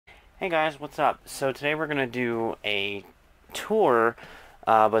Hey guys, what's up? So today we're going to do a tour,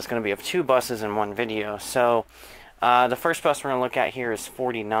 but it's going to be of two buses in one video. So the first bus we're going to look at here is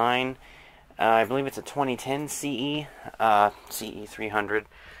 49. I believe it's a 2010 CE, CE 300.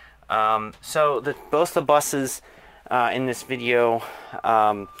 So both the buses in this video,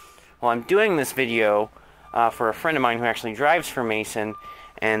 well, I'm doing this video for a friend of mine who actually drives for Mason,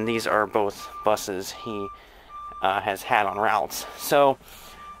 and these are both buses he has had on routes. So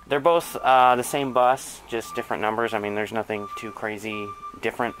they're both the same bus, just different numbers. I mean, there's nothing too crazy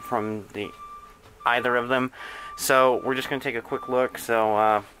different from either of them. So we're just going to take a quick look.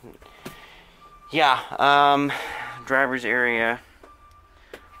 So, driver's area,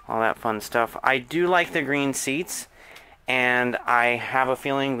 all that fun stuff. I do like the green seats, and I have a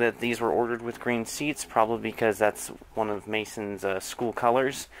feeling that these were ordered with green seats, probably because that's one of Mason's school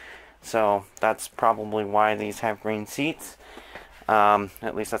colors. So that's probably why these have green seats.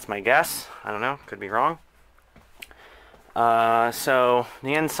 At least that's my guess. I don't know, could be wrong. So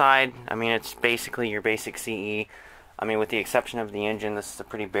the inside, I mean, it's basically your basic CE. I mean, with the exception of the engine, this is a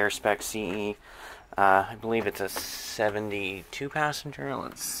pretty bare spec CE. I believe it's a 72 passenger.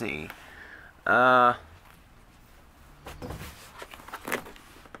 Let's see. Yeah,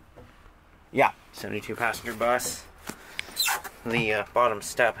 72 passenger bus. The bottom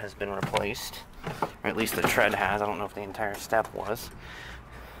step has been replaced. Or at least the tread has. I don't know if the entire step was.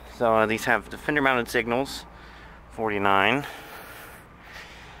 So these have the fender mounted signals. 49.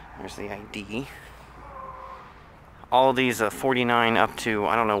 There's the ID. All of these 49 up to,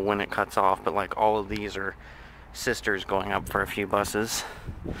 I don't know when it cuts off, but like all of these are sisters going up for a few buses.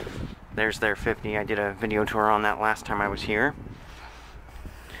 There's their 50. I did a video tour on that last time I was here.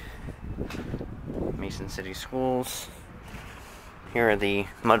 Mason City Schools. Here are the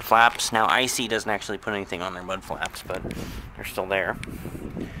mud flaps. Now, IC doesn't actually put anything on their mud flaps, but they're still there.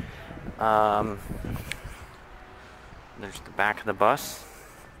 There's the back of the bus.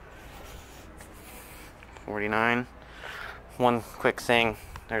 49. One quick thing.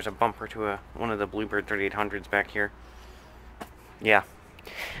 There's a bumper to one of the Bluebird 3800s back here. Yeah.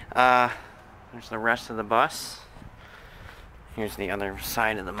 There's the rest of the bus. Here's the other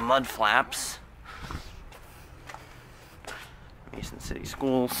side of the mud flaps. Mason City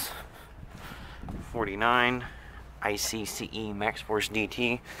Schools, 49, ICCE MaxxForce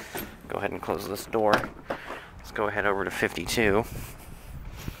DT. Go ahead and close this door. Let's go ahead over to 52.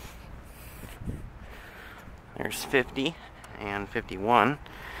 There's 50 and 51.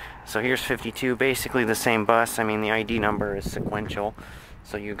 So here's 52, basically the same bus. I mean, the ID number is sequential.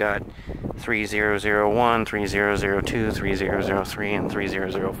 So you got 3001, 3002, 3003, and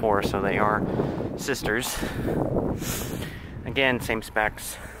 3004. So they are sisters. Again, same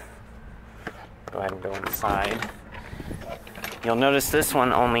specs. Go ahead and go inside. You'll notice this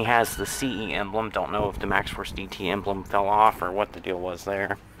one only has the CE emblem. Don't know if the MaxxForce DT emblem fell off or what the deal was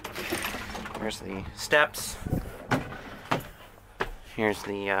there. Here's the steps. Here's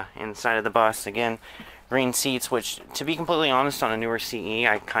the inside of the bus. Again, green seats, which, to be completely honest, on a newer CE,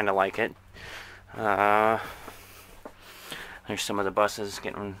 I kind of like it. There's some of the buses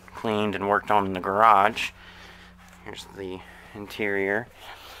getting cleaned and worked on in the garage. Here's the interior.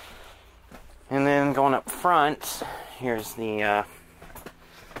 And then going up front, here's the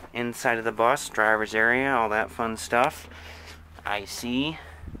inside of the bus, driver's area, all that fun stuff. IC,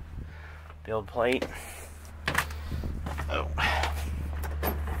 build plate. Oh.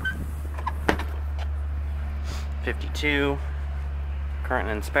 52, current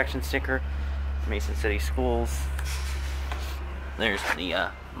inspection sticker, Mason City Schools. There's the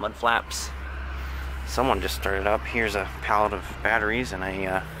mud flaps. Someone just started up. Here's a pallet of batteries and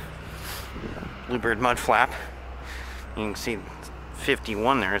a Bluebird mud flap. You can see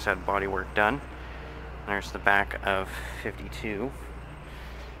 51 there has had body work done. There's the back of 52.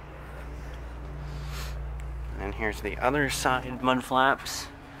 And here's the other side mud flaps.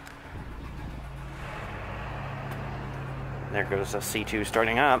 There goes a C2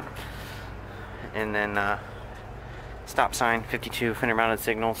 starting up. And then stop sign, 52 fender mounted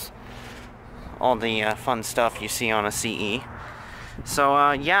signals. All the fun stuff you see on a CE.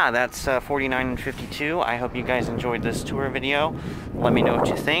 So yeah, that's 49 and 52. I hope you guys enjoyed this tour video. Let me know what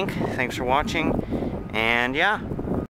you think. Thanks for watching, and yeah.